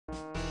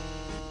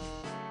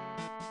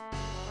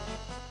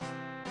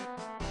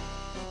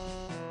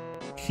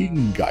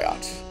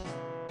Kingayat.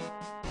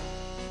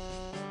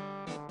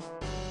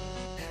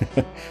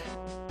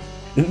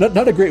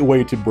 Not a great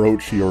way to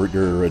broach your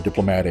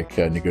diplomatic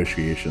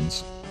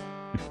negotiations.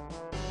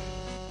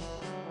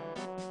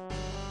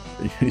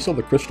 You saw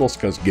the crystals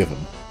because give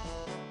them.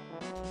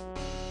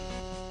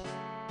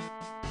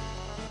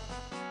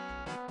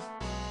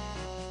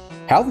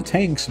 How the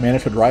tanks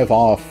managed to drive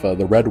off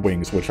the Red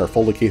Wings, which are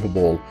fully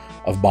capable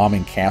of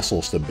bombing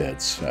castles to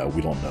bits,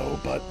 we don't know,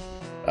 but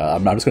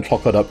I'm just going to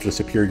chalk that up to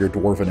superior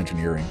dwarven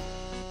engineering.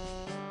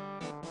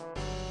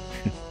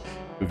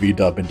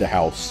 V-dub into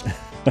house.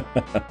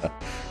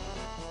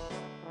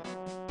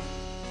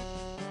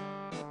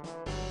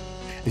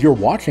 If you're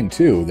watching,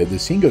 too, the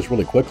scene goes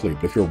really quickly,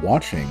 but if you're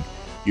watching,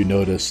 you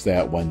notice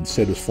that when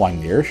Sid was flying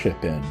the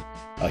airship in,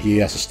 he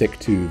has to stick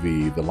to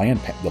the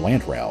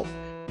land route.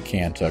 You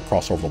can't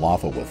cross over the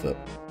lava with it.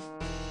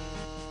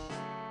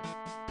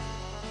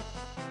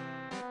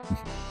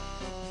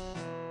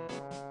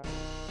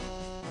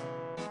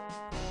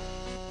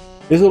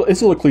 It's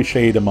a little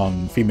cliched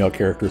among female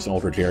characters in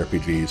older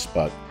JRPGs,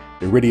 but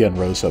Iridia and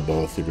Rosa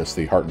both are just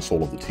the heart and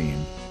soul of the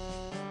team.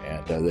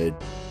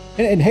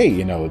 And hey,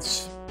 you know,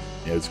 it's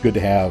good to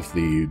have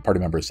the party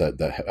members that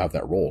have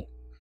that role.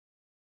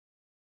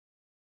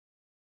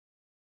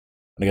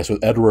 And I guess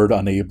with Edward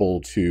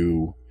unable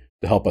to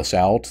help us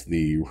out,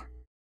 the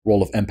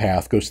role of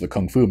empath goes to the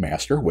Kung Fu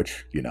Master,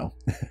 which, you know.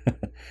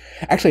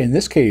 Actually, in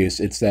this case,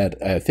 it's that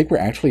I think we're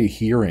actually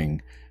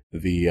hearing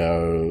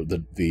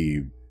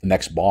the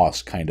next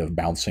boss kind of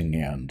bouncing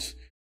and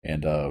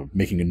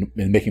making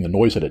the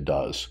noise that it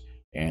does,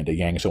 and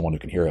Yang is the one who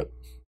can hear it.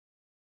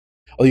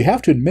 Well, you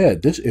have to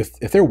admit, this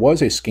if there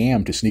was a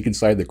scam to sneak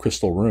inside the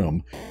crystal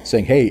room,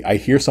 saying, "Hey, I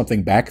hear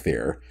something back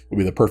there," would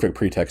be the perfect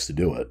pretext to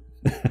do it.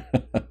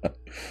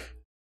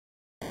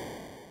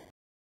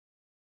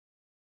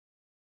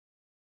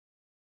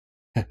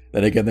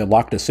 Then again, they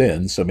locked us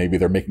in, so maybe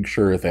they're making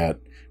sure that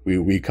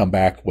we come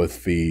back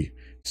with the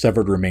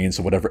severed remains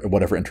of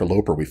whatever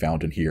interloper we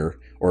found in here,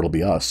 or it'll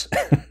be us.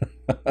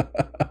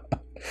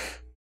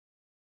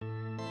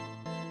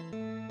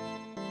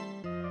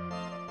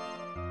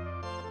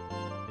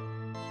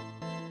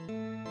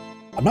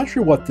 I'm not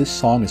sure what this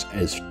song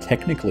is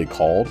technically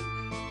called,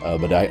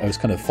 but I always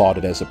kind of thought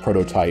it as a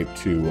prototype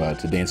to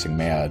Dancing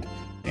Mad,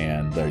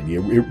 and it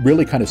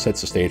really kind of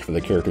sets the stage for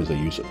the characters they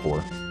use it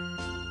for.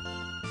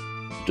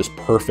 Just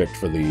perfect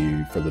for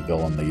the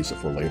villain they use it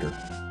for later.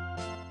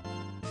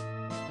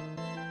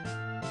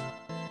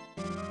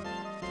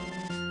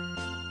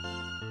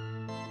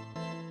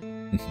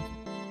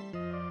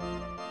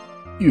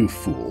 You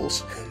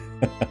fools.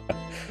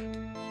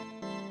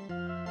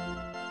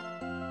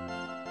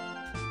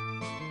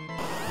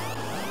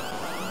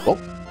 Well,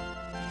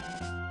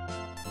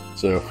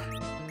 so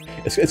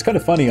it's kind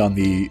of funny on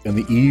the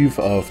eve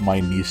of my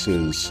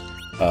niece's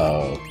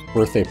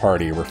birthday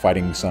party, we're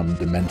fighting some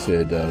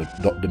demented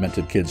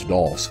kids'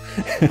 dolls.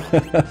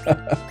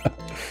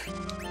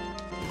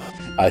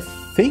 I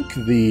think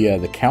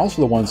the cows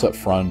are the ones up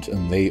front,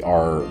 and they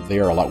are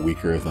a lot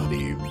weaker than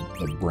the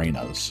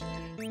Brainas.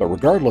 But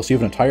regardless, you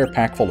have an entire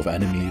pack full of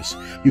enemies.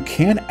 You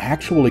can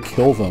actually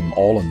kill them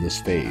all in this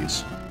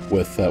phase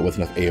with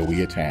enough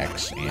AoE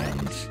attacks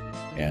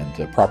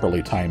and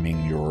properly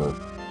timing your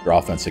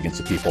offense against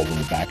the people in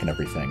the back and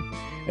everything.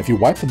 If you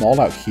wipe them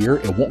all out here,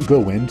 it won't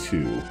go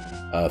into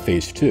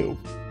phase 2.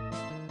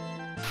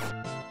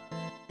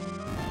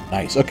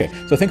 Nice. Okay,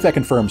 so I think that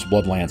confirms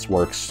Bloodlance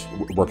works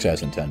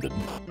as intended.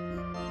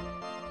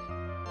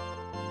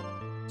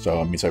 So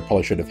it means I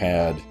probably should have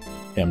had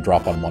him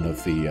drop on one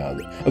of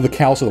the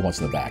cows are the ones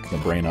in the back. The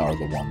Braina are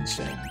the ones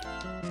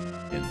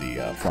in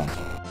the front.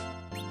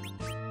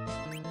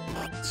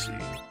 Let's see.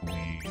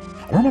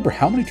 I don't remember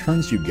how many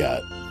turns you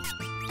get.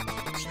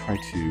 Let's try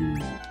to do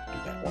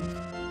that one.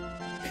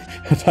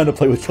 Time to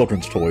play with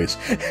children's toys.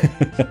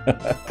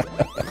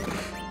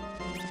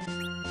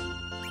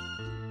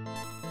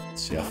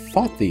 Let's see. I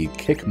thought the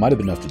kick might have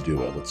been enough to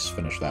do it. Let's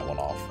finish that one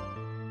off.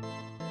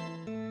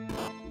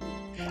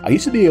 I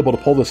used to be able to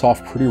pull this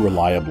off pretty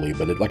reliably,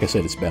 but like I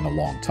said, it's been a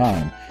long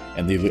time,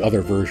 and the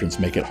other versions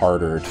make it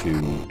harder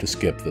to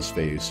skip this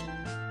phase.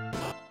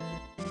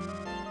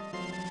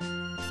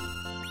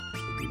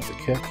 The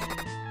kick.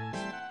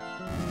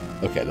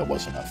 Okay, that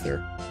was enough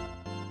there.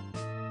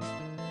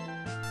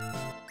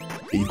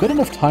 You've got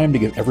enough time to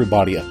give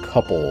everybody a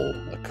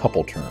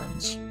couple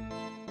turns.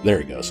 There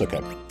he goes.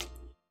 Okay.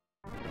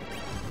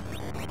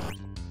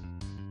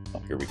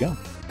 Oh, here we go.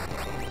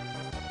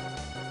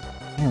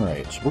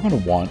 Alright, so we're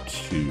going to want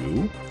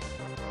to...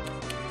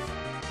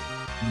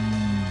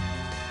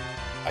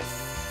 I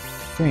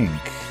think...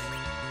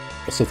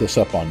 Let's set this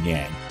up on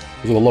Yang.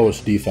 Because the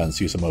lowest defense,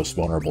 he's the most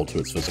vulnerable to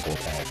its physical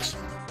attacks.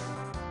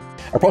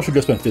 I probably should have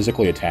just been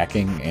physically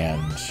attacking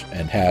and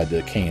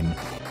had Kane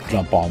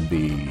jump on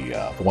the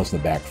ones in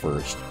the back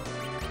first,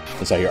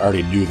 since I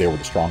already knew they were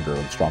the stronger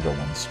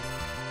ones.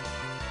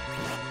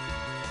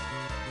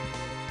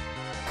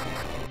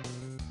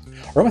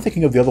 Or am I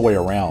thinking of the other way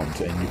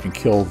around, and you can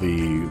kill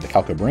the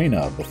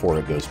Calcabrina before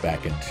it goes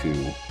back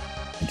into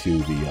into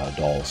the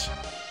dolls.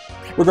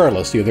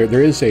 Regardless, you know,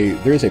 there is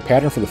a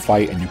pattern for the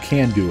fight, and you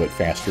can do it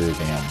faster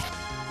than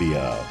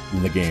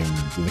the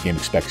game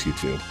expects you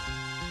to.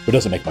 But it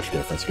doesn't make much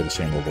difference. You get the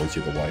same rewards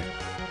either way.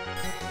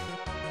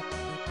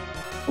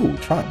 Ooh,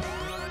 charm.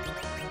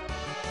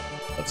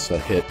 Let's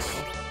hit.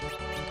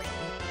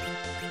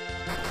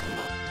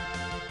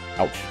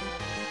 Ouch.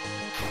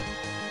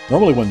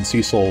 Normally when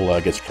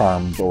Cecil gets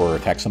charmed or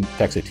attacks a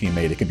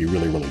teammate, it can be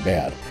really, really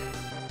bad.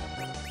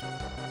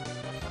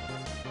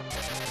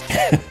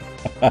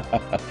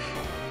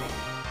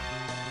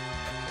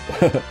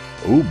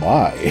 Oh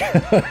my.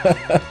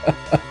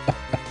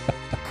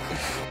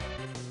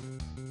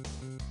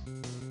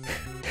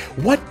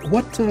 What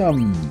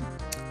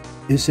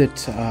is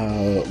it,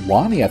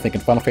 Lonnie, I think,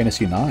 in Final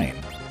Fantasy IX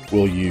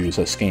will use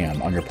a scan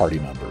on your party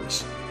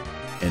members.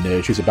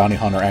 And she's a bounty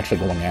hunter actually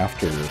going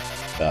after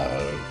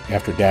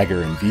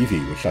Dagger and Vivi,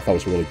 which I thought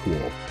was really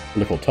cool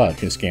touch. You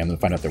can scan them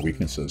and find out their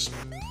weaknesses.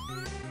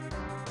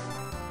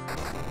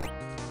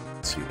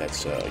 Let's see,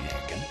 that's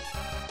Yankin.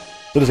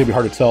 So it's going to be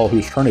hard to tell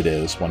whose turn it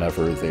is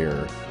whenever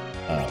they're,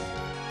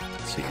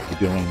 let's see, we're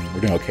doing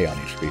okay on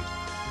HP.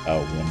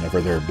 Whenever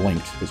they're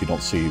blinked, because you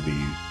don't see the,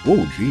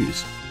 whoa,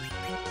 geez.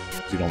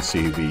 Because you don't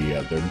see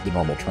the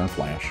normal turn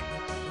flash.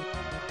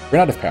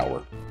 Ran out of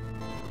power.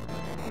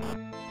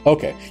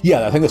 Okay,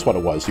 yeah, I think that's what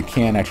it was. You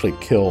can actually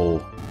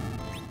kill,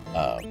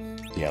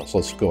 yeah, so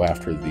let's go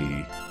after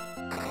the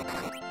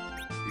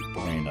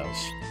Buenos.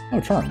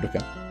 Oh, charmed, okay.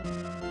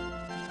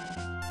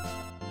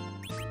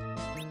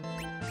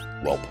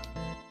 Welp.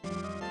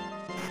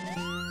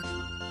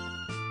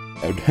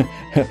 I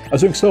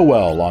was doing so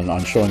well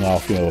on showing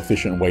off, you know,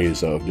 efficient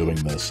ways of doing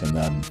this, and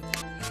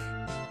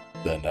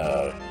then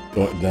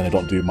I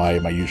don't do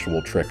my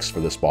usual tricks for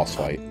this boss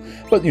fight.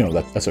 But you know,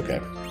 that's okay.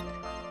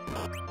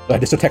 I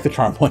just attack the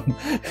charm one.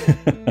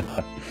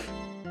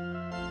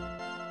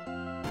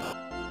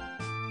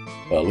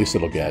 Well, at least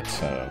it'll get.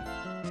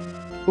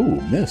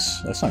 Ooh, miss.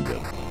 That's not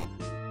good.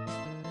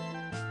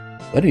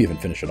 I didn't even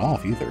finish it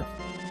off either.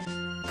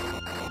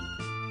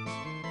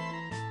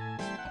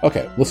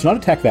 Okay, let's not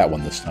attack that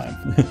one this time.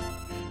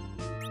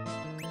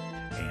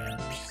 And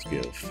just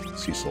give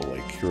Cecil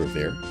a cure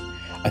there.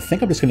 I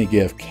think I'm just going to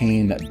give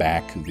Kane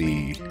back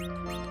the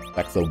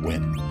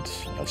wind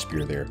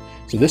spear there.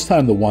 So this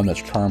time the one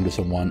that's charmed is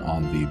the one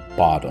on the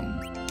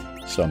bottom.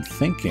 So I'm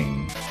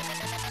thinking,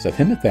 set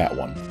him at that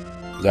one.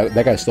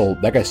 That guy still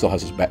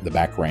has the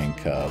back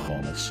rank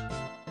bonus,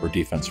 or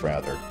defense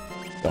rather.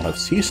 I'll have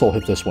Cecil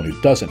hit this one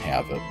who doesn't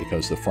have it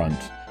because the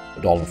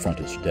doll in front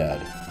is dead.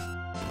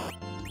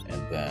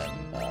 And then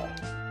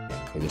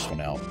clear this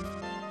one out.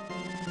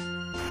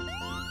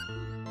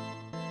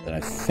 Then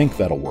I think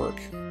that'll work.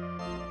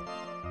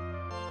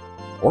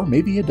 Or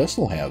maybe it does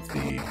still have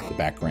the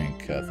back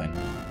rank thing.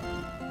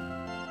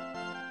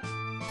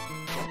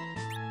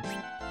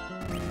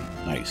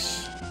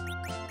 Nice.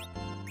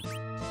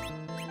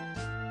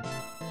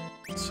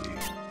 Let's see.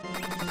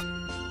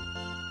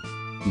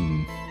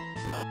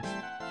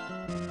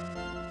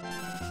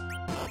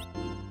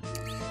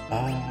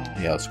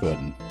 Yeah, let's go ahead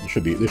and they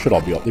should be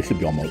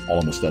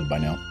almost dead by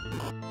now.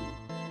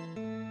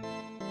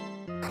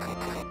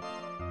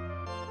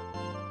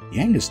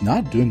 Yang is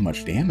not doing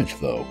much damage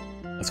though.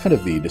 That's kind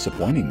of the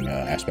disappointing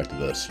aspect of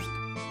this.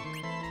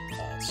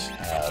 Let's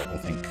have, I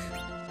think,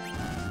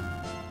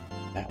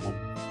 that one.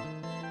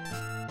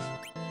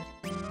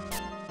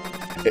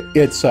 I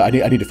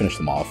need to finish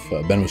them off.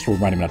 Ben was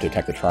reminding me not to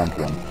attack the charmed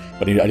one,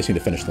 but I just need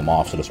to finish them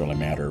off, so it doesn't really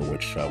matter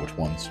which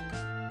ones.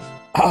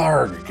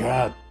 Arrgh,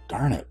 god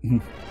darn it.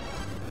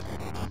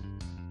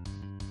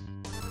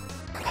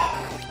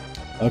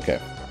 Okay.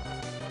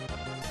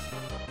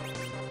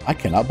 I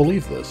cannot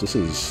believe this. This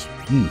is...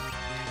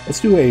 Let's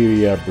do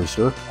a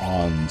Berserk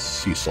on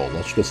Cecil.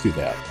 Let's just do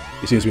that.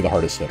 He seems to be the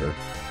hardest hitter.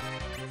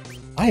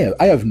 I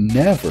have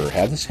never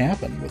had this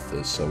happen with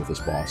this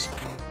boss.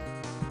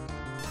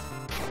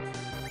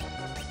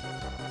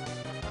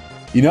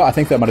 You know, I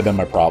think that might have been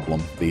my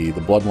problem. The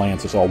Blood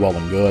Lance is all well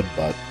and good,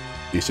 but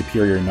the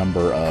superior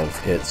number of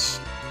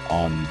hits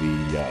on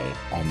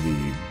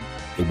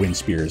the Wind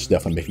Spear is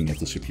definitely making it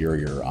the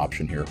superior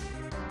option here.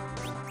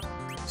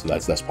 So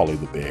that's probably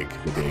the big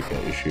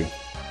issue.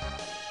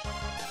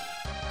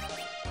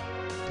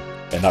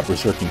 And not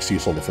berserking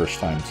Cecil the first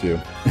time, too.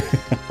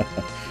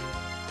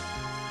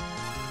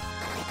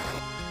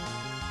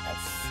 I'm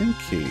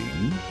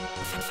thinking...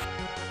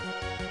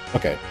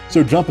 Okay,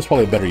 so jump is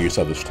probably a better use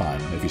of this time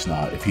if he's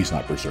not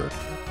berserk.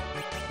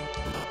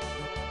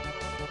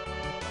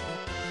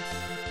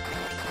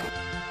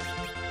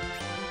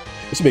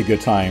 This would be a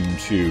good time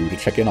to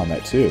check in on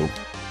that too.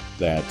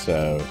 That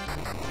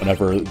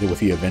whenever with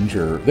the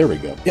Avenger, there we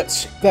go.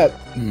 Yes, that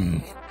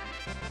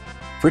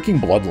freaking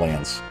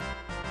Bloodlands.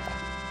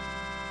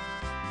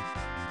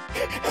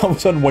 All of a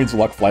sudden, Wayne's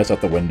luck flies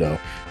out the window.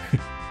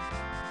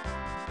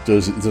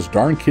 Those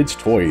darn kids'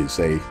 toys,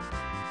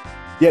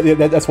 yeah,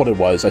 that's what it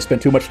was. I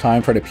spent too much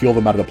time trying to peel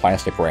them out of the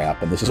plastic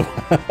wrap, and this is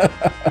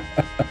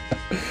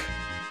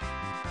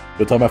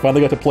the time I finally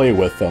got to play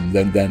with them,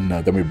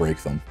 then we break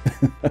them.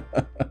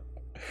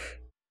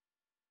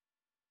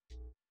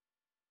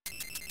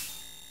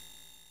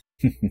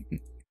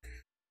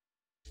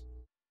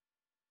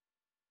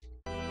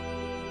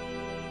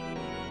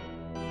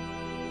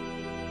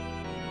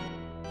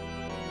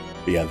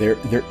 But yeah, there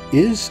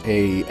is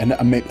a, and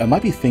I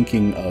might be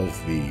thinking of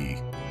the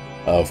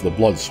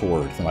blood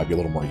sword that might be a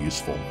little more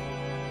useful.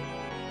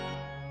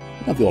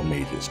 Now the old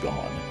mage is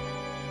gone.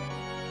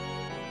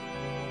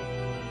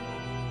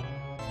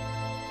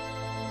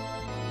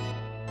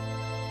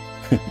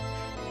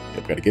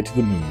 Yep, gotta get to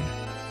the moon.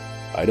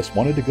 I just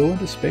wanted to go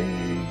into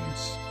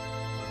space.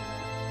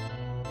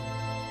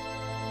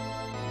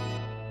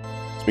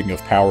 Speaking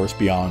of powers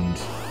beyond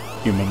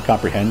human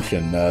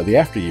comprehension, the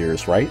after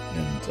years, right?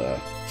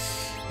 And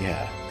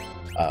yeah,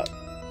 I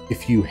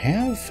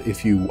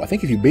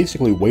think if you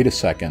basically wait a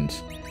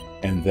second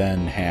and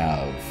then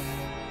have,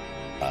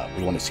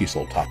 we want to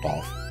Cecil topped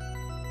off.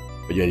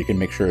 But yeah, you can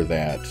make sure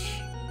that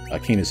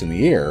Kane is in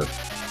the air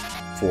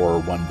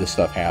for when this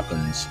stuff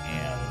happens,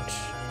 and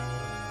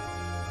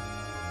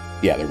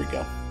yeah, there we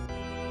go.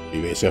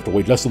 You basically have to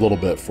wait just a little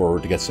bit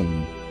to get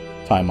some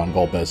time on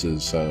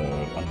Golbez's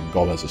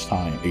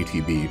time,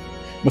 ATB. I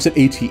almost said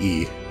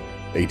ATE,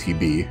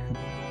 ATB.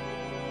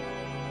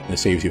 And it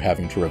saves you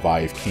having to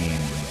revive Kane in the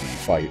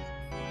fight.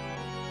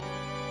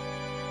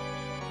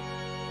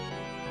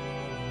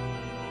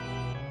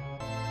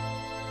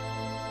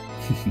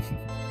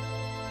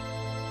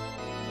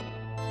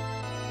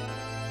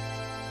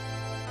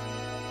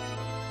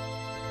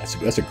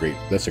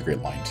 That's a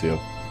great line too.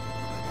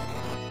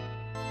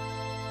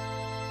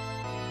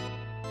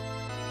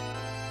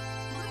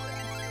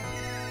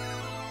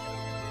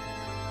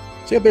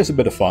 So yeah, there's a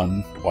bit of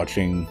fun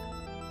watching,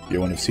 you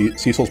know, one of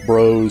Cecil's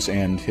bros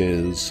and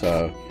his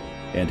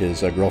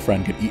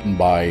girlfriend get eaten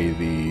by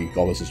the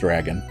Golbez's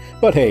dragon.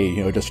 But hey,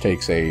 you know, it just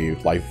takes a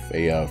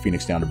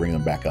phoenix down to bring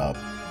them back up.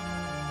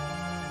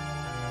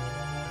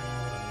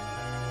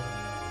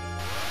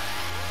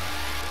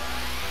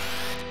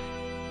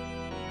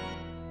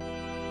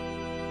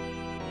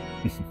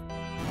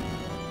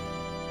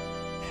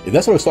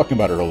 That's what I was talking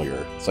about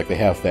earlier. It's like they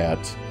have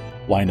that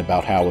line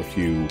about how if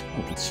you,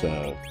 if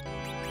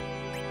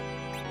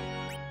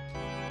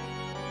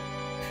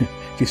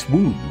you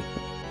swoon,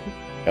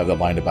 have that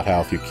line about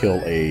how if you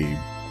kill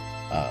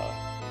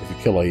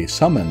a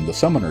summon, the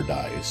summoner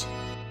dies.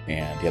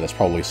 And yeah, that's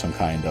probably some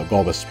kind of,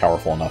 Golbez is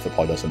powerful enough it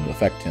probably doesn't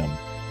affect him,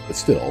 but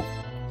still.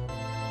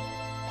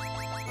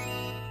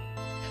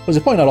 Was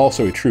it probably not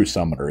also a true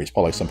summoner? He's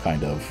probably some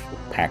kind of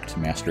pact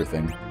master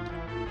thing.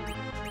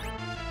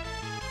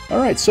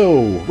 Alright,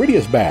 so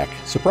Rydia's back.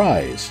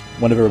 Surprise!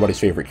 One of everybody's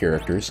favorite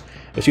characters.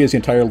 She has the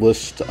entire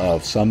list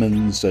of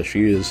summons.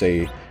 She is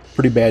a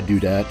pretty bad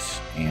dudette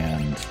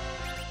and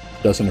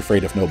doesn't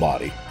afraid of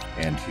nobody.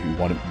 And you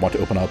want to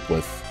open up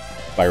with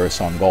Virus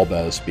on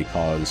Golbez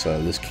because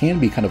this can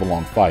be kind of a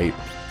long fight,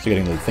 so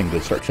getting the thing to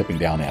start chipping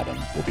down at him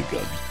will be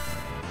good.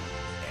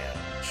 And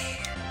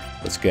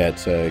let's get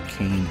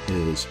Kane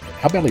his...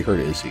 How badly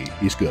hurt is he?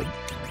 He's good.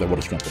 That would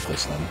have strengthened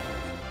this then.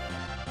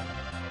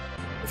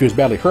 If he was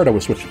badly hurt, I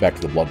would switch it back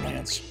to the Blood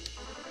Lance.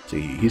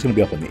 See, he's going to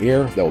be up in the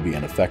air. That will be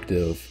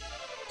ineffective.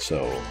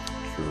 So,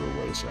 sure,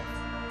 what is that?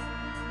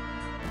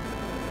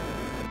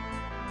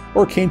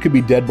 Or Kane could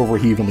be dead before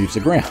he even leaves the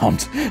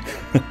ground.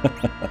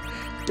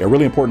 Yeah,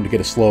 really important to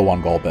get a slow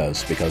on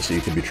Golbez because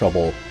it can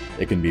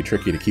be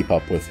tricky to keep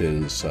up with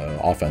his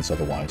offense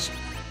otherwise.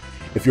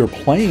 If you're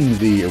playing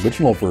the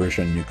original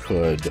version, you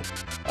could,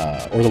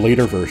 or the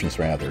later versions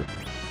rather,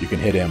 you can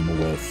hit him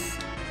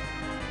with,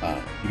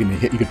 you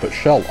can put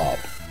Shell up,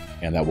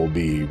 and that will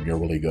be, you're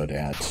really good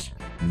at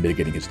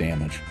mitigating his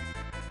damage.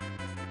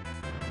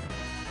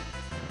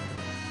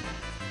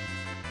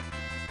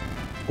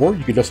 Or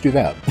you could just do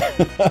that.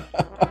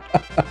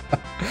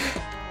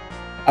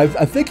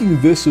 I'm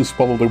thinking this is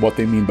probably what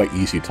they mean by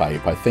easy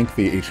type. I think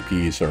the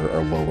HPs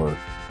are lower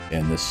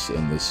in this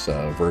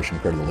version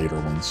compared to the later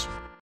ones.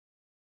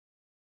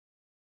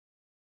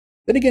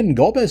 Then again,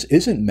 Golbez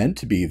isn't meant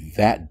to be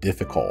that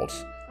difficult.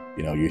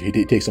 You know,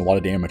 he takes a lot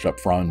of damage up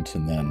front,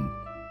 and then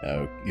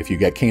if you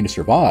get Kane to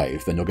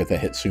survive, then you'll get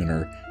that hit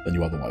sooner than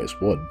you otherwise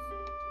would.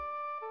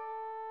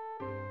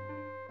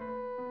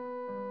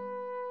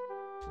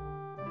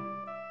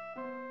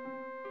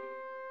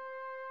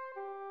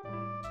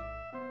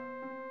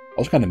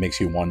 Also kind of makes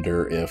you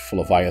wonder if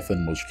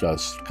Leviathan was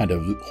just kind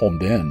of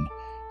homed in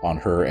on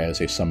her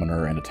as a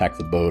summoner and attacked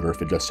the boat, or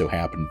if it just so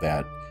happened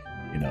that,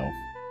 you know,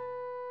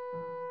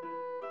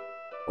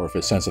 or if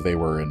it's sense that they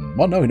were in...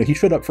 Well, no, he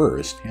showed up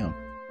first, yeah.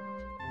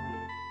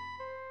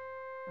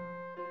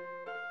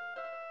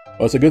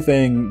 Well, it's a good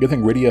thing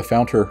Rydia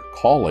found her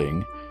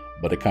calling,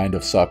 but it kind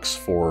of sucks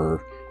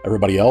for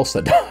everybody else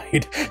that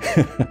died.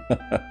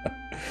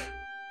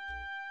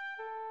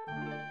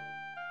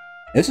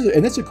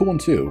 And it's a cool one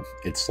too.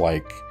 It's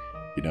like,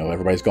 you know,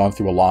 everybody's gone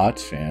through a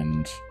lot,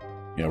 and,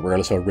 you know,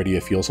 regardless of how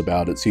Rydia feels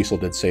about it, Cecil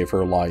did save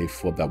her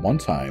life that one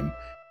time,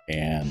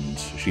 and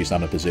she's not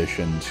in a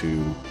position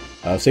to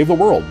save the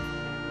world.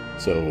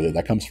 So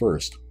that comes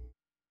first.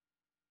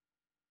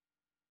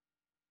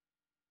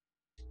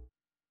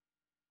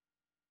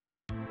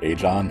 Hey,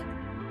 John.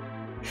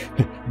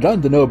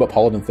 Done to know about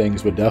Paladin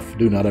things, but deaf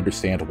do not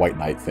understand White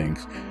Knight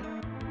things.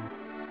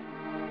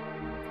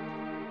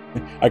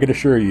 I can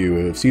assure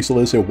you, if Cecil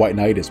is a White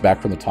Knight, it's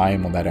back from the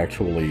time when that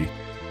actually,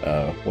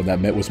 when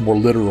that was more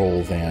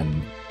literal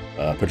than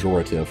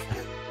pejorative.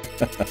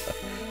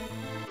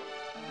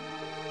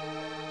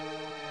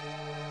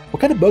 What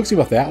kind of bugs me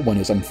about that one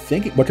is I'm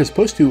thinking, what you're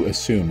supposed to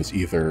assume is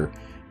either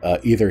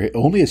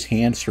only his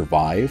hand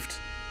survived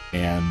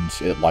and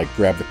it like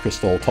grabbed the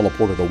crystal,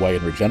 teleported away,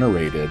 and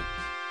regenerated,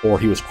 or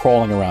he was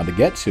crawling around to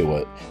get to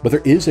it. But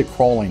there is a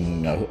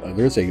crawling,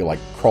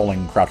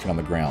 crawling, crouching on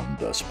the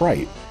ground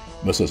sprite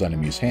most of those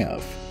enemies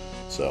have.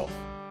 So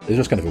it's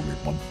just kind of a weird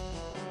one.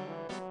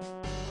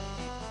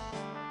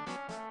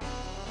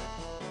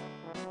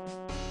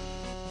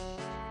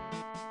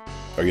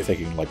 Are you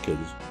thinking like his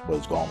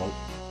was Gauntlet?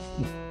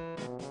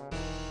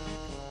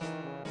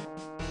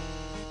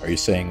 Are you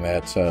saying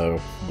that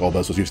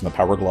Golbez was using the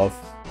Power Glove?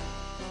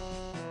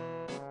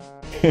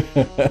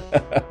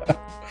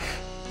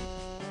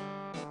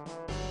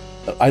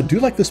 I do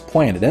like this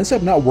plan. It ends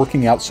up not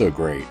working out so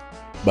great,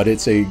 but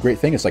it's a great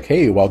thing. It's like,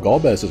 hey, while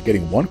Golbez is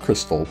getting one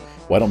crystal,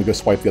 why don't we go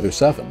swipe the other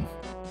 7?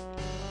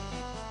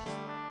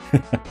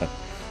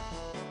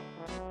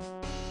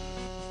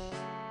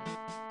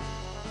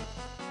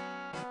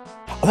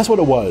 Oh, that's what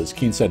it was.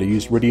 Keen said, I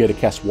used Rydia to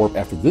cast Warp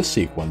after this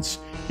sequence.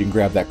 You can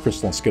grab that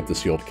crystal and skip the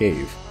sealed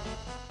cave.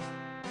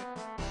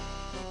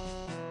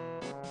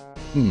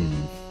 You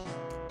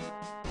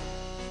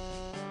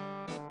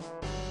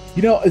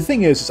know, the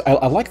thing is,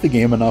 I like the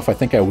game enough. I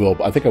think I will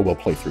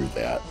play through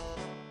that.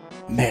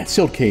 Man,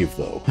 sealed cave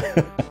though.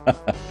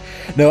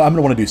 No, I'm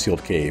gonna want to do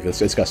sealed cave.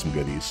 It's got some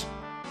goodies.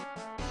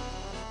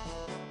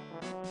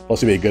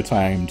 Plus, it'd be a good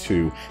time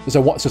to,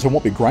 since I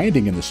won't be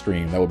grinding in the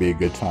stream, that would be a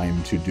good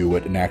time to do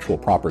it in actual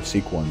proper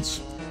sequence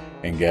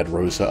and get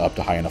Rosa up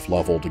to high enough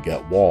level to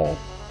get Wall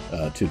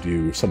to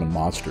do summon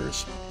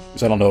monsters.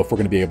 Because I don't know if we're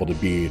going to be able to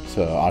beat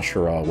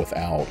Ashura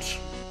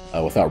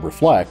without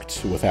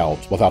Reflect,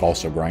 without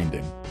also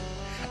grinding.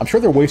 I'm sure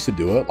there are ways to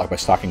do it, like by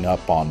stocking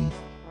up on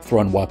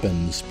thrown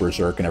weapons,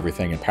 Berserk, and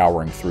everything, and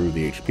powering through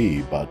the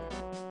HP, but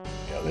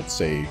you know,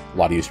 it's a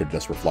lot easier to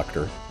just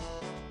Reflector.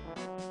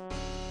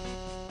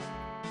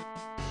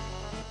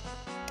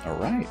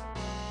 Alright.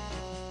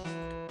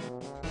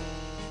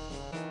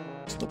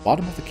 To the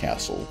bottom of the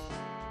castle.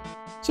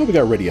 So we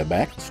got Rydia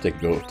back. Let's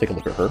take a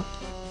look at her.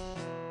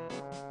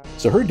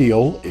 So her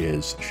deal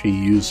is she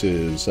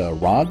uses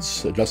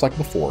rods just like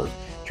before.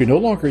 She no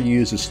longer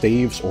uses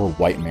staves or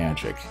white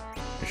magic.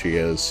 She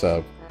has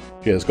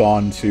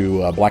gone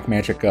to Black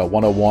Magic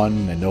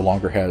 101 and no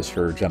longer has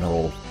her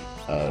general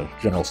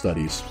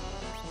studies.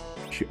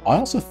 I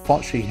also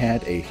thought she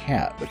had a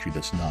hat, but she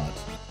does not.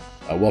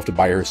 We'll have to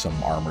buy her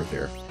some armor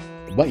there.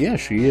 But yeah,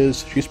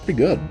 she's pretty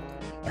good.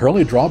 Her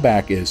only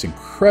drawback is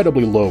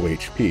incredibly low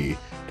HP,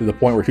 to the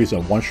point where she's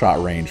in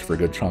one-shot range for a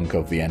good chunk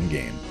of the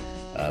endgame.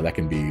 That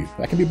can be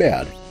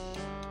bad,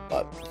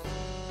 but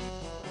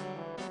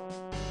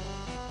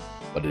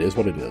it is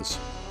what it is.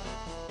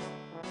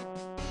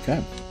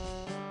 Okay.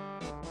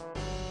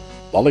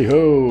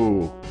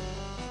 Lolly-ho!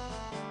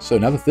 So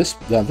now that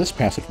this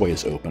passageway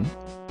is open,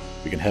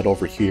 we can head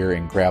over here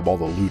and grab all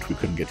the loot we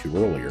couldn't get to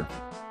earlier.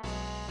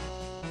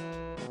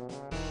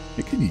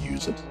 Can you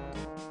use it?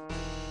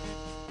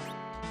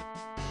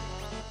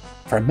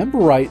 If I remember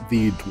right,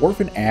 the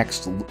Dwarven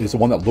Axe is the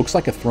one that looks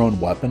like a thrown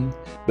weapon,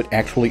 but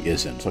actually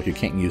isn't, so you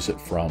can't use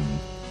it from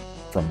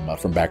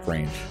back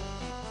range.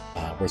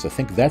 Whereas I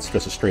think that's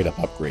just a straight-up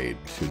upgrade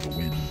to the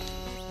Wind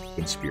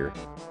Spear.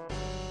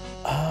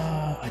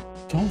 I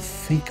don't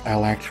think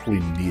I'll actually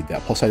need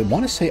that. Plus, I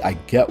want to say I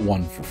get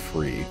one for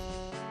free.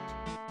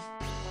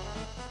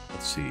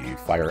 Let's see,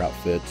 Fire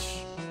Outfit.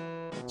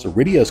 So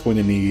Rydia is going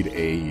to need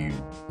a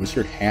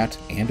Wizard Hat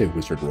and a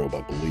Wizard Robe,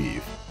 I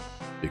believe,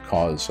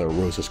 because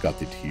Rosa's got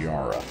the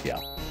Tiara, yeah.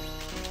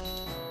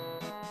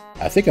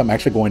 I think I'm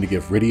actually going to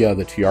give Rydia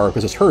the Tiara,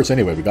 because it's hers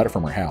anyway, we got it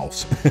from her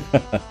house.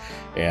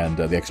 And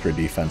the extra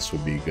defense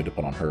would be good to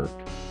put on her.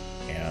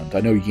 And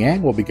I know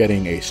Yang will be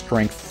getting a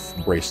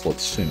Strength Bracelet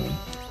soon,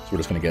 so we're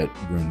just going to get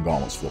Rune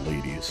Gauntlets for the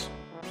ladies.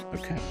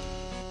 Okay.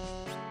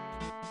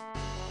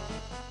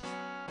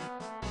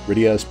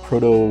 Rydia's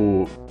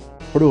Proto-Lena,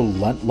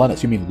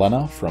 you mean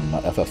Lena from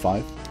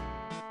FF5?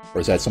 Or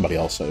is that somebody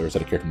else, or is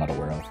that a character I'm not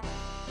aware of?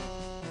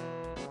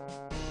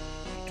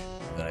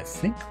 And then I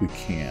think we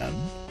can...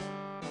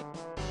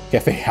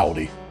 Cafe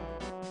Howdy.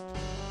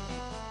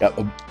 Yeah,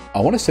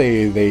 I want to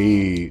say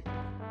they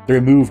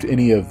removed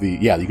any of the...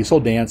 Yeah, you can still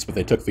dance, but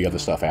they took the other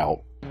stuff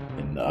out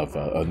in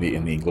the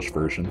English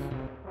version.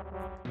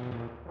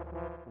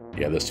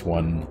 Yeah, this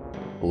one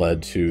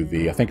led to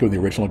the... I think in the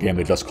original game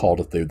they just called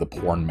it the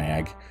porn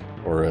mag,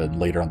 or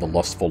later on the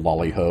lustful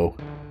lolly-ho.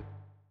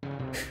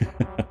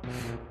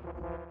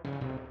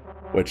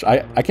 Which, I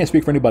can't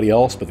speak for anybody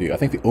else, but I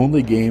think the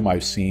only game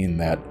I've seen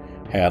that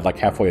had like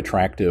halfway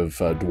attractive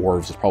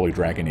dwarves is probably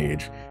Dragon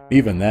Age.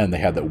 Even then, they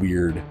had that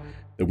weird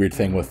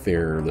thing with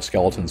the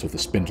skeletons with the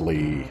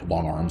spindly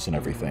long arms and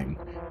everything.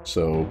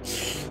 So,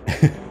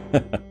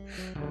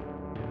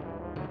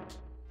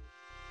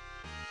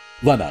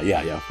 Lena,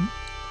 yeah, yeah.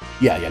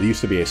 Yeah, yeah, there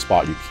used to be a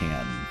spot you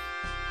can...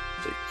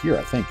 Here,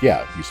 I think.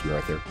 Yeah, it used to be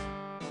right there.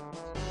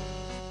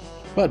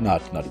 But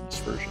not in this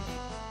version.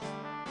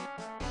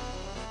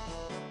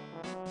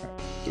 Right,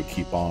 so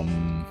keep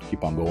on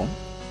going.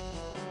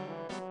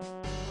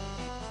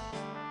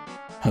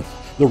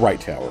 The right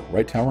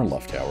tower and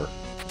left tower.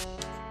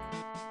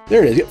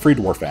 There it is. Get free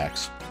dwarf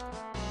axe.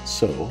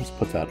 So let's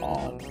put that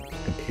on.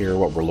 Compare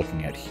what we're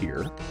looking at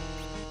here.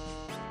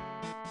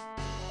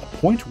 A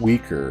point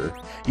weaker.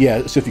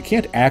 Yeah, so if you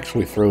can't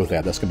actually throw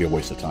that, that's going to be a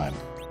waste of time.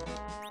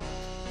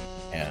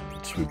 And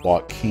we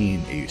bought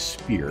Kane a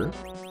spear.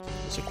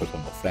 Let's equip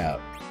him with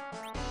that.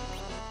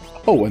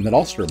 Oh, and that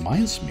also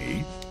reminds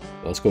me,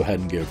 let's go ahead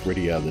and give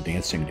Rydia the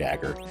dancing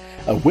dagger.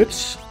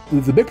 Whips,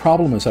 the big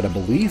problem is that I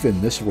believe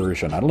in this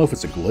version, I don't know if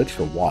it's a glitch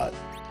or what,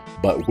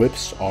 but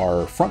whips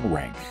are front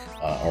rank,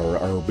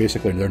 or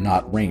basically they're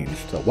not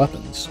ranged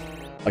weapons,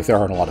 like there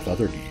are in a lot of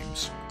other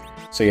games.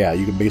 So yeah,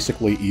 you can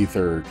basically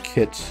either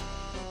kit,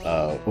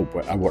 I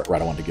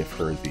want to give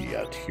her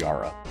the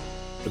tiara.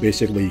 But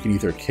basically you can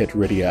either kit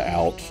Rydia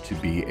out to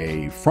be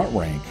a front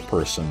rank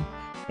person,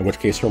 in which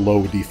case her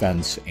low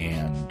defense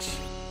and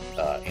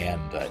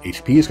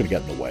HP is going to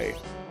get in the way,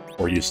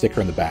 or you stick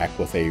her in the back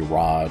with a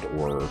rod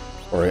or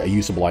a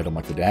usable item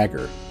like the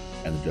dagger,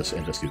 and just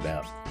do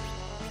that.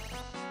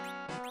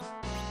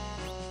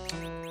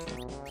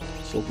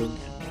 Silver.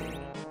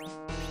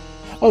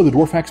 Oh, the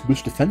dwarf axe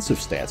boosts defensive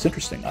stats.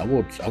 Interesting. I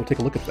will take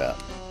a look at that.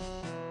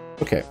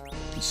 Okay,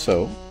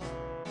 so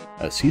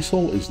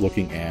Cecil is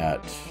looking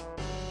at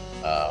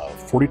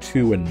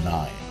 42 and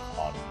 9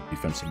 on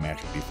defense and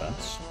magic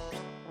defense.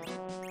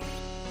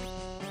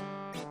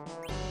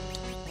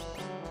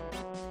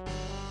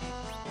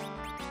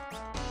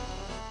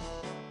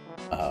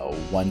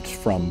 Went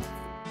from...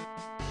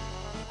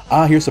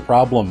 here's the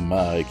problem,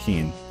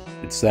 Keen.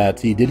 It's that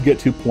he did get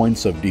 2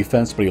 points of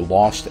defense, but he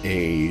lost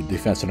a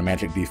defense and a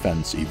magic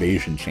defense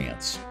evasion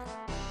chance.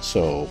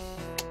 So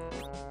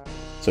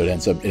it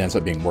ends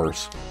up being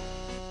worse.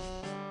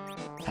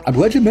 I'm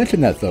glad you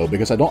mentioned that though,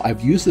 because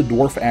I've used the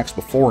dwarf axe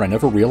before and I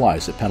never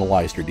realized it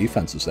penalized your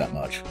defenses that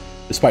much,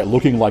 despite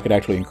looking like it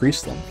actually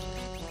increased them.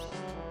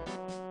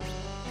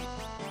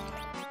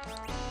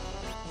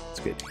 Let's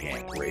get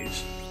Yank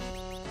raised.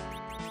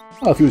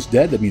 Oh, if he was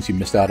dead, that means he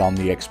missed out on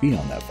the XP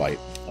on that fight.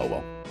 Oh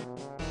well.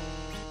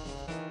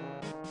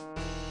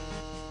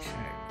 Okay,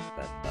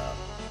 then,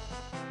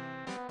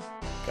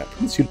 got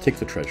permits you to take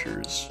the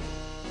treasures.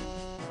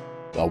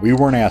 Well, we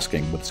weren't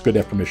asking, but it's good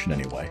to have permission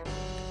anyway.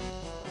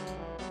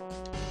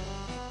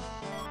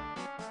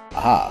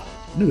 Aha!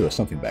 I knew there was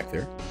something back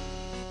there.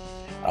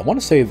 I want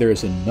to say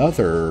there's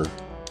another...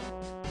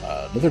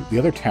 the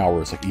other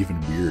tower is like even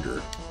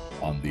weirder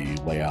on the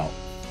layout.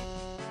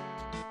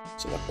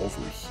 So like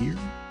over here?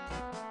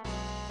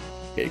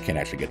 Yeah, you can't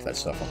actually get to that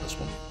stuff on this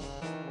one.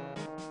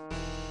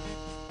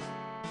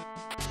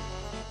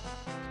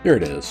 There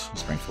it is,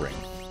 Strength Ring.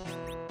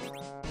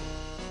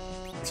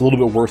 It's a little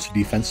bit worse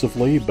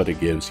defensively, but it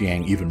gives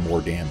Yang even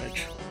more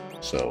damage.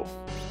 So,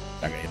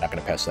 you're not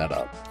going to pass that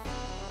up.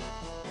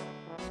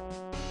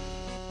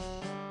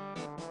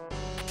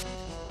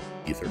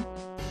 Ether.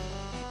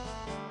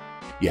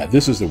 Yeah,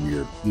 this is the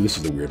weird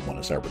one,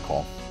 as I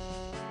recall.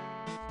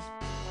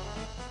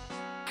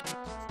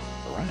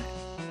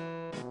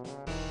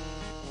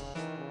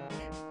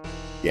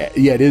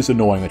 Yeah, it is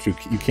annoying that you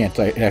can't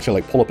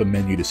actually like pull up a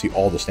menu to see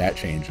all the stat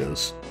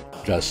changes.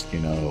 Just,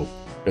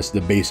 just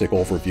the basic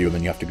overview, and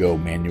then you have to go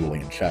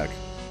manually and check.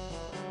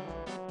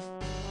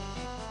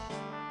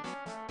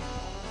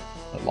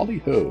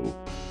 Lolly-ho.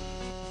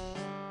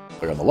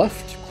 Clear on the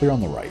left, clear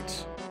on the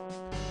right.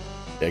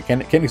 Yeah,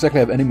 can't exactly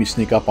have enemies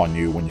sneak up on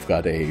you when you've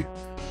got the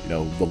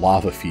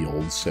lava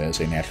fields as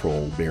a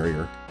natural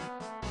barrier.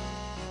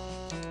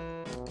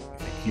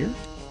 Anything here?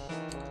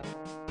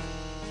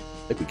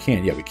 I think we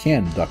can. Yeah, we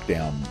can duck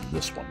down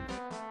this one.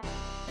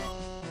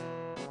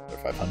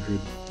 500.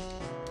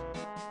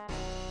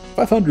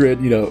 500,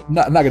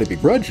 not going to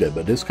begrudge it,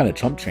 but it's kind of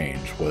chump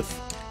change with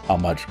how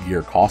much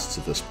gear costs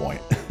at this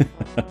point.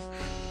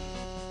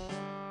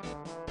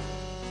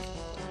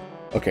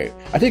 Okay,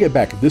 I take it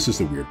back. This is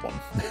the weird one.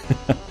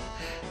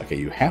 Okay,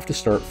 you have to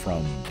start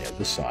from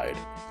this side,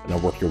 and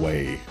then work your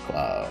way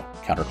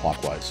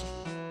counterclockwise.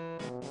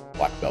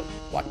 Black belt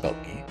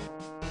E.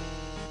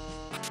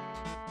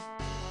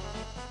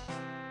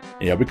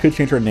 Yeah, we could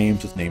change our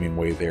names with naming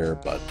way there,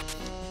 but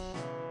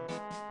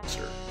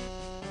sir,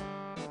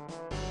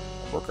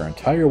 work our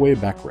entire way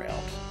back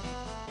around.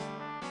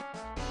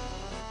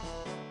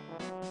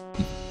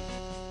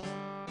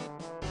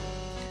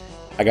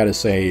 I gotta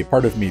say,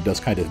 part of me does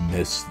kind of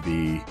miss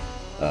the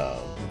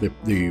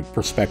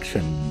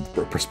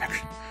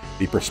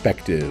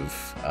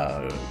perspective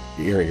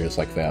areas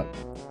like that.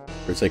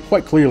 Where it's like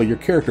quite clearly your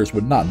characters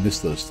would not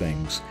miss those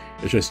things.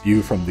 It's just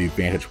you from the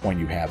vantage point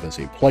you have as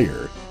a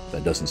player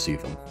that doesn't see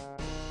them.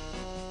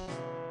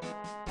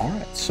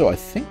 Alright, so I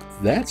think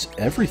that's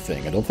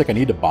everything. I don't think I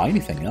need to buy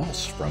anything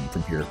else from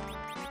here.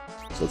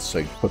 So let's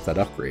say put that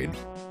upgrade.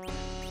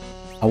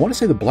 I want to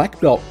say the black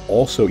belt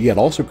also, yeah, it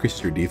also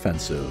increases your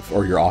defensive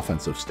or your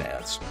offensive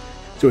stats.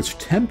 So it's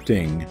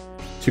tempting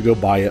to go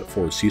buy it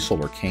for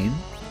Cecil or Kane,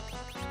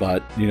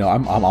 but you know,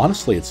 I'm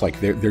honestly, it's like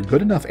they're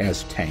good enough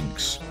as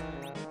tanks,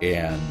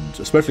 and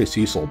especially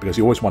Cecil, because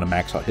you always want to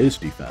max out his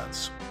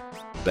defense.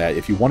 That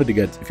if you wanted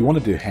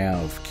to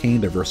have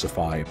Kane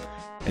diversify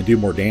and do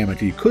more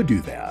damage, you could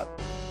do that.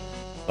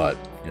 But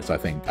yes, I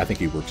think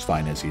he works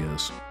fine as he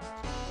is.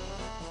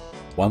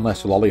 One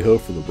last lolly-ho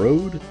for the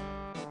road,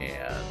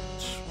 and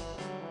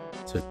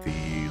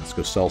let's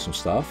go sell some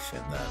stuff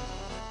and then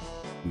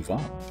move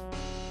on.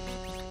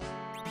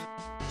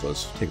 So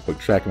let's take a quick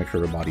check, make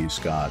sure everybody's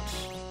got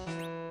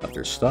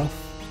their stuff.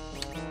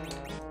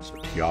 So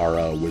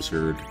Tiara,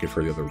 Wizard, give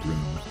her the other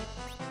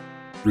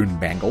rune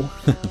bangle.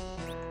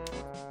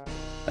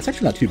 That's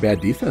actually not too bad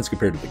defense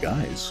compared to the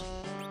guys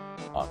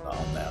on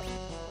that.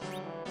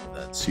 And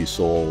then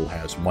Cecil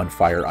has one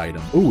fire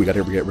item. Ooh, we got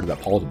to get rid of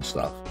that Paladin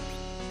stuff.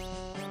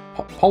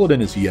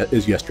 Paladin is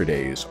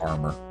yesterday's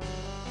armor.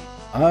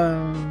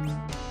 Yeah,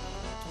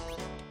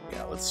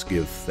 let's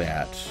give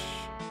that.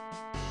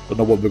 Don't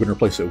know what we're going to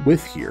replace it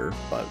with here,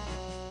 but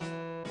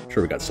I'm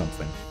sure we got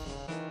something.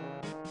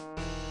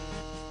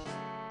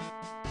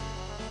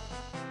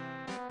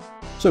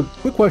 So,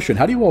 quick question: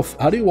 How do you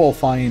all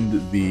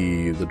find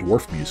the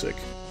dwarf music?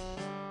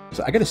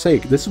 So I got to say,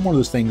 this is one of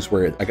those things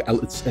where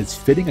it's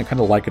fitting. I kind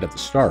of like it at the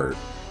start,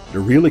 but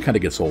it really kind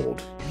of gets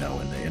old, you know,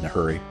 in a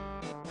hurry.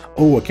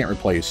 Oh, I can't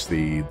replace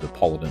the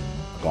Paladin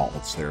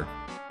gauntlets there.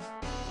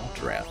 Oh,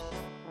 drat.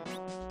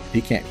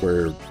 He can't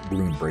wear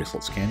rune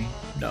bracelets, can he?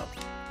 No.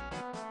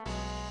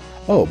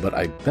 Oh, but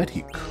I bet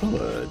he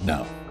could.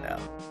 No.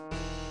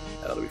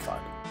 That'll be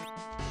fine.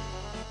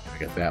 I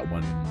got that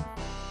one.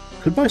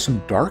 Could buy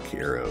some dark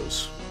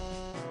arrows.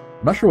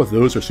 I'm not sure what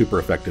those are super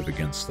effective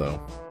against,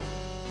 though.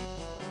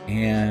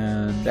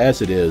 And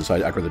as it is,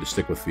 I'd rather just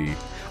stick with the...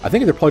 I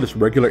think they're probably just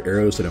regular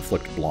arrows that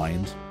inflict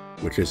blind,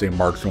 which is a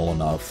marginal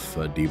enough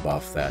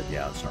debuff that,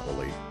 yeah, it's not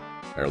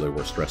really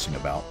worth stressing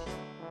about.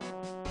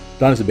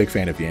 Don is a big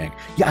fan of Yang.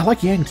 Yeah, I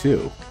like Yang,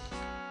 too.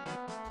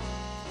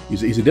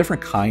 He's a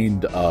different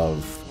kind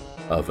of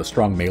a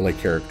strong melee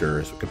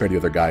character compared to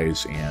the other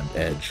guys and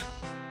Edge.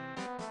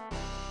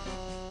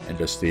 And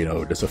just, you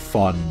know, just a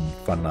fun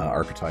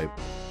archetype.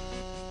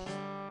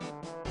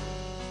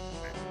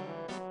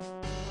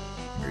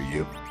 Here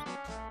you.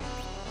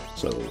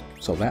 So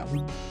that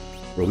one.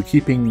 We'll be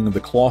keeping the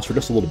claws for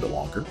just a little bit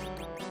longer.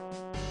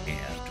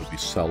 And we'll be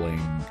selling...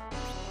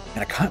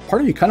 And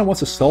part of me kind of wants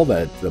to sell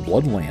the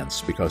Blood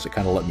Lance because it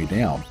kind of let me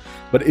down.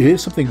 But it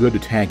is something good to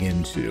tag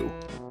into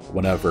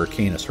whenever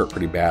Kane is hurt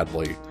pretty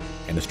badly.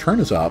 And his turn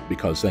is up,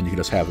 because then you can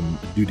just have him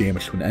do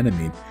damage to an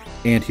enemy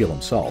and heal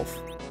himself.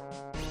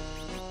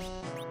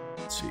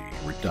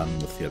 We're done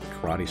with the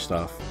karate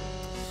stuff.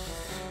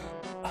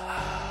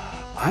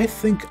 I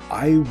think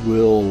I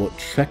will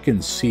check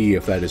and see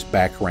if that is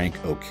back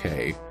rank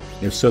okay.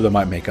 If so, that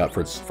might make up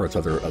for its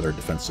other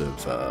defensive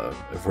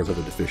for its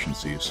other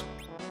deficiencies.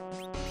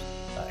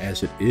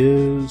 As it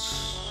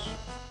is,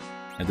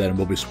 and then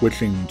we'll be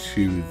switching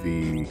to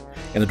the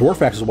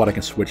dwarf axe is what I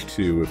can switch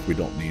to if we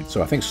don't need.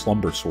 So I think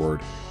Slumber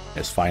Sword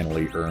has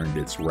finally earned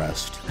its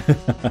rest.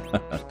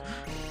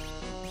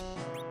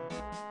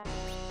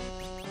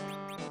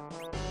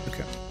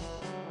 Okay.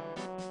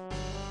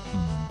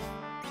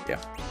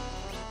 Yeah.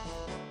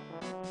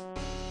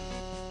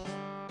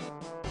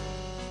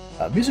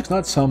 Music's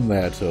not some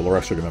that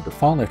Laura should remember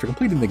fondly after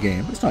completing the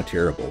game, but it's not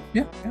terrible.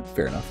 Yeah,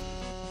 fair enough.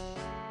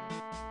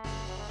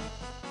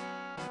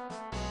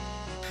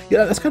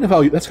 Yeah, that's kind of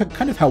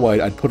how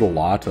I'd put a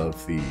lot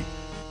of the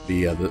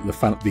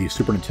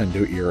Super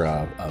Nintendo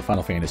era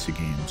Final Fantasy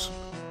games.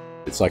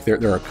 It's like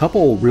there are a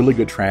couple really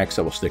good tracks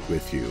that will stick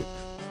with you,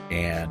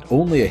 and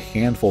only a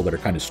handful that are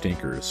kind of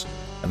stinkers,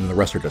 and then the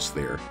rest are just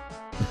there.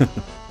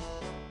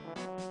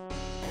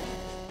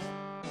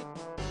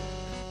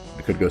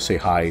 I could go say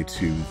hi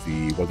to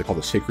what they call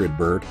the Sacred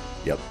Bird.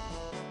 Yep.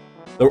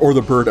 Or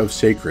the Bird of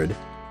Sacred.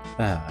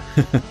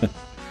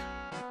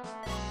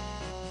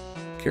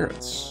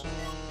 Carrots.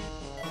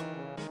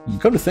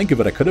 Come to think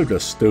of it, I could have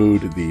just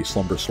stowed the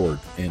Slumber Sword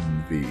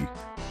in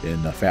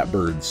Fat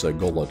Bird's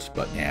gullet,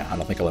 but yeah, I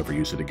don't think I'll ever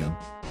use it again.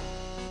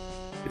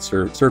 It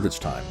served its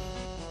time.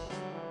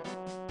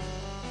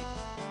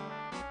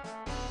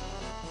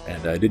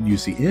 And I didn't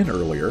use the inn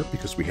earlier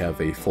because we have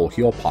a full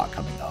heal pot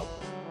coming up.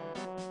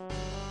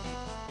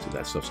 So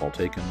that stuff's all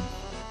taken.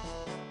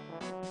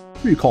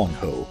 Who are you calling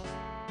Ho?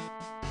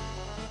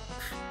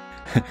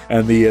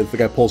 And the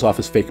guy pulls off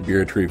his fake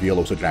beard to reveal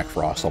it was a Jack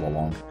Frost all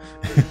along.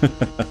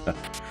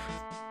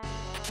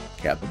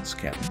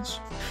 Cabins.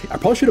 I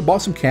probably should have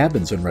bought some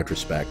cabins in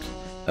retrospect.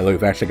 Although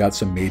we've actually got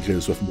some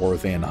mages with more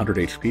than 100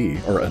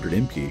 HP, or 100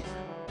 MP,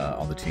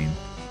 on the team.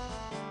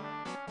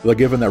 Though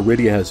given that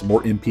Rydia has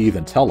more MP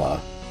than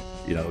Tella,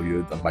 you know,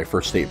 my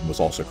first statement was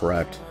also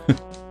correct. But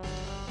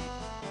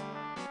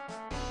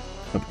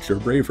you're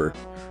braver.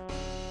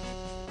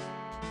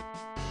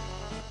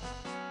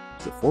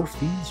 The Four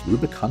Fiends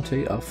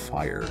Rubicante of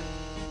Fire.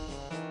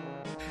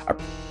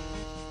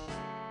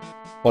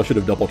 Well, I should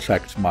have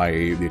double-checked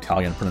the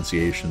Italian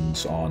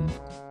pronunciations on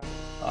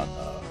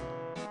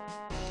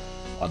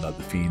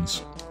the Fiends.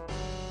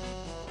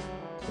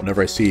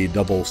 Whenever I see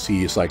double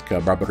C's like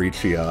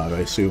Barbaricia, I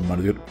assume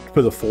I'm going to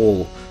put the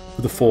full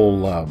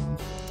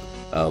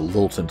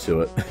lilt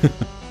into it.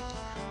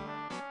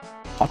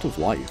 Pot of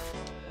life.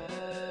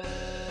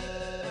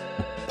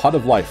 Pot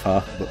of life,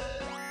 huh? But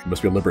you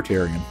must be a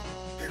libertarian.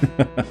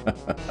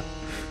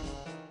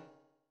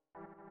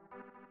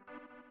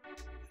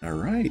 All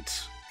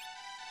right,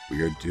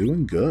 we are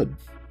doing good.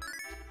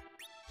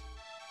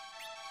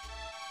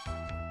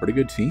 Pretty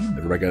good team.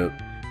 We're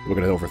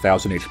looking at over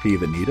 1,000 HP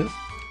that need it.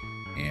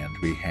 And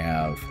we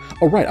have...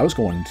 Oh, right, I was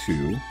going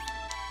to...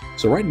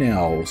 So right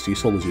now,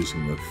 Cecil is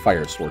using the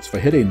fire swords. If I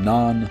hit a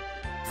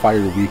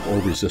non-fire weak or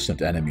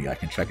resistant enemy, I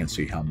can check and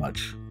see how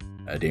much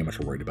damage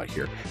we're worried about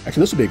here.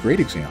 Actually, this would be a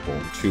great example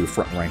to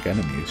front rank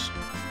enemies.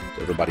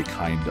 So everybody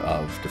kind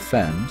of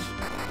defend.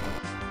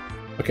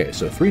 Okay,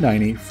 so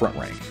 390, front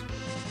rank.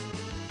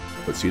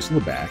 Put Cecil in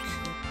the back.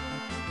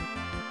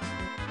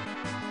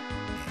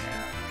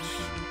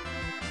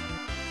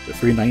 The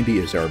 390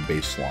 is our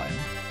baseline.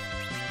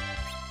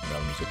 Now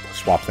we need to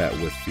swap that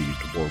with the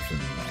Dwarven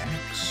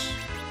Axe.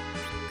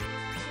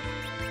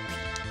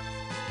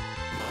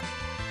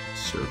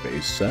 Survey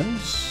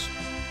says...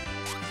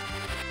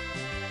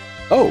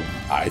 Oh,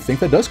 I think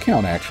that does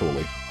count,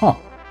 actually. Huh.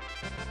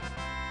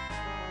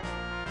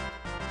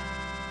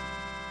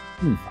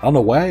 I don't know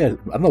why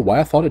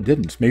I thought it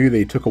didn't. Maybe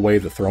they took away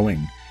the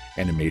throwing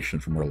animation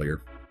from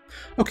earlier.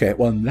 Okay,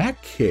 well, in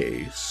that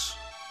case,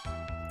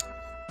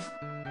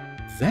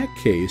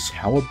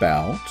 how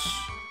about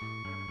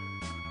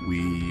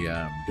we do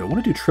I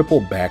want to do triple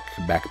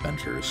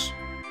backbenchers?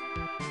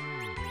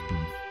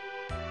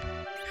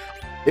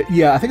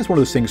 Yeah, I think it's one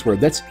of those things where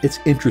it's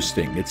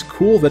interesting. It's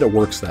cool that it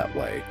works that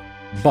way,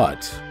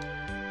 but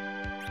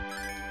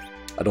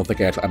I don't think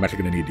I'm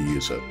actually going to need to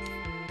use it.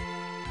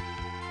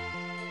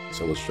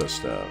 So let's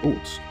just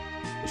let's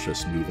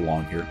just move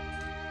along here.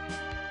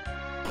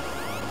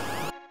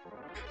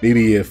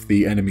 Maybe if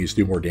the enemies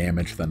do more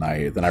damage than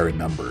I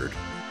remembered,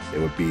 it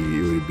would be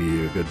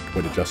a good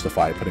way to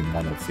justify putting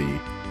one of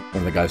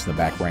the guys in the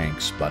back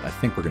ranks. But I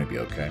think we're going to be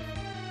okay.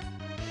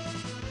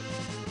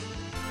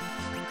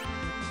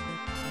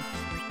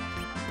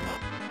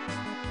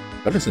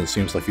 But it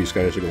seems like these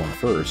guys are going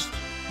first,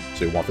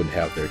 so you want them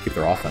to keep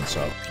their offense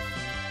up.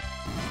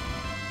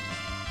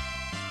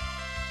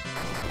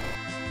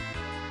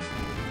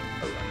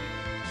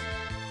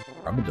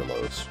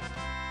 Armadillos.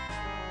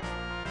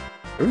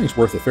 Everything's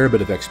worth a fair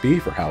bit of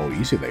XP for how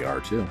easy they are,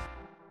 too.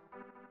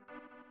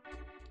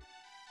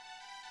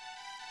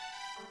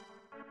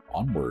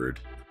 Onward.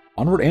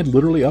 Onward and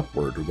literally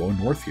upward. We're going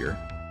north here.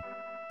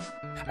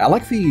 I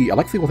like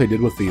what they did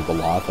with the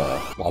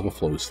lava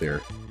flows there.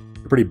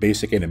 They're pretty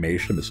basic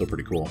animation, but still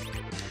pretty cool.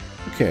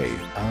 Okay,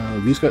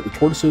 these guys, the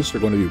tortoises are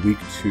going to be weak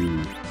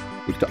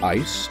to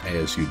ice,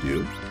 as you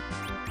do.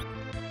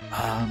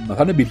 I'm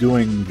going to be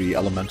doing the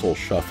elemental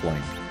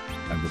shuffling.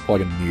 I'm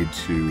probably going to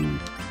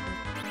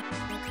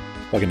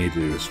need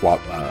to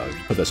swap,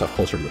 put this up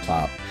closer to the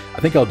top.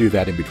 I think I'll do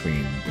that in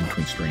between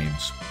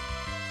streams.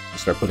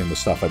 Start putting the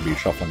stuff I'd be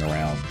shuffling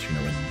around, you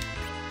know,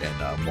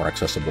 in a more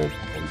accessible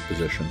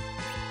position.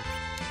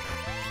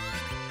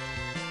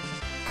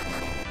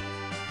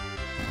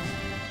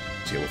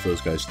 So yeah, with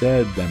those guys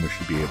dead, then we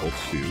should be able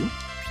to,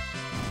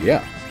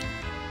 yeah.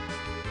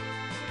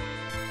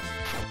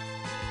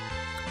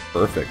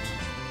 Perfect.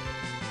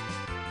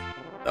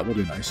 That will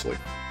do nicely.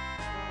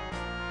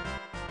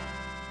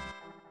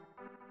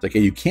 It's like,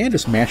 yeah, you can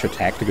just mash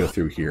attack to go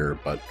through here,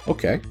 but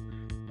okay.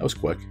 That was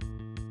quick.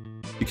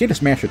 You can't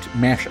just mash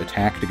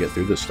attack to get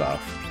through this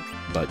stuff,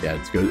 but yeah,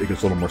 it goes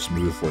a little more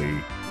smoothly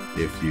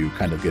if you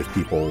kind of give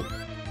people,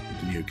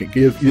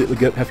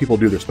 have people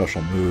do their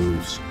special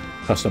moves,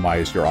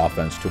 customize your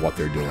offense to what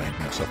they're doing,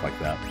 you know, stuff like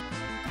that.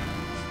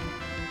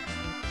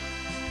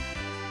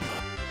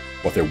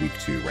 What they're weak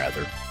to,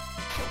 rather.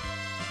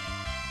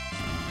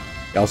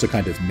 I also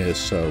kind of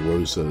miss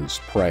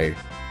Rosa's Prey.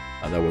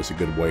 That was a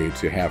good way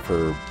to have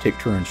her take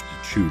turns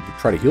to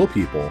try to heal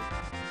people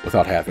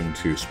without having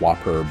to swap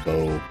her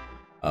bow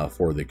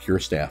for the cure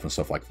staff and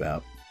stuff like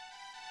that.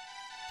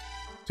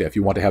 So yeah, if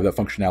you want to have that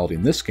functionality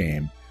in this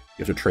game,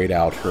 you have to trade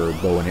out her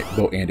bow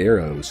and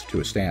arrows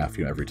to a staff,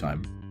 you know, every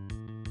time.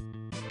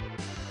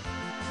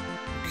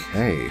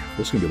 Okay,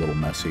 this is going to be a little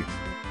messy.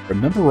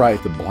 Remember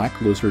right, the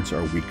black lizards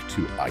are weak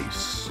to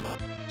ice.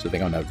 So I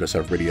think I'm going to just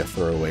have Rydia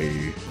throw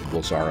a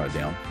Blazara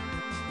down.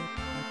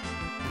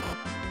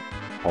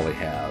 Probably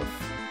have...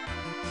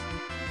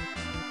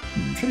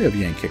 should have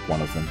Yang kick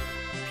one of them.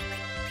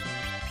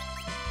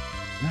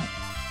 Yeah.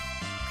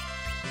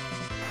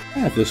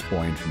 At this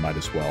point, you might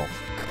as well.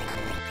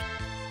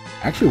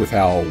 Actually, with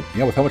how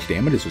much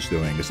damage this is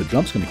doing, is the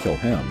jump's going to kill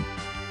him.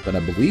 Then I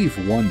believe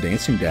one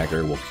Dancing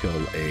Dagger will kill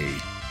an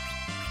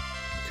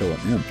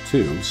imp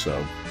too.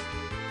 So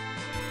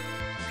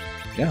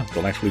yeah,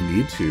 don't actually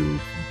need to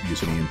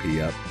use an EMP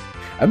yet.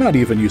 I might not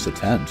even use a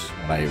tent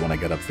when I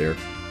get up there.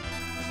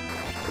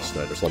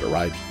 Just let it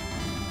ride.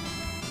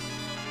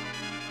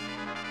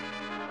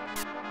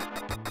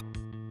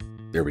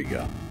 There we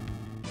go.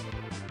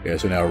 Yeah,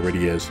 so now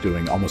Iridia is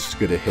doing almost as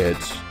good a hit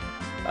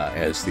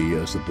as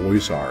the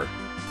boys are,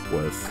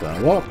 with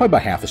well, probably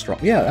about half as strong.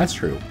 Yeah, that's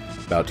true.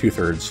 About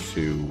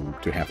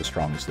 2/3 to half as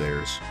strong as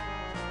theirs,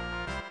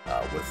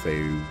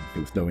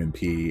 with no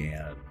MP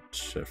and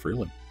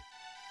Freeland.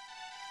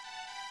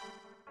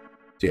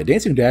 So yeah,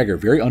 Dancing Dagger,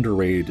 very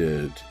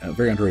underrated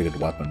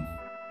weapon.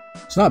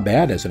 It's not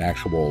bad as an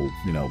actual,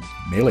 you know,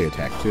 melee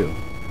attack too.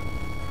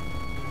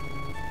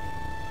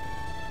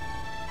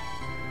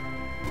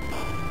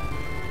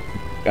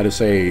 Gotta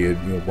say, you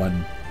know,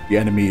 when the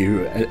enemy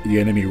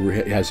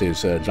has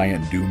his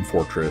giant Doom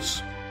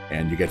Fortress,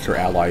 and you get your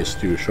allies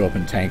to show up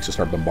in tanks and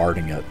start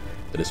bombarding it,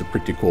 that is a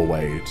pretty cool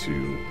way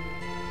to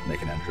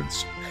make an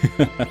entrance.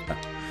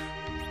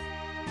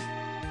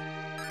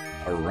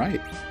 All right.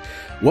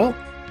 Well,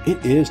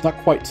 it is not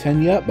quite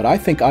 10 yet, but I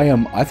think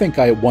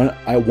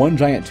one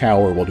giant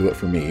tower will do it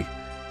for me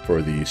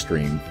for the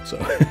stream. So,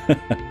 but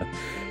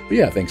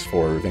yeah, thanks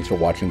for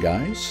watching,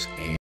 guys. And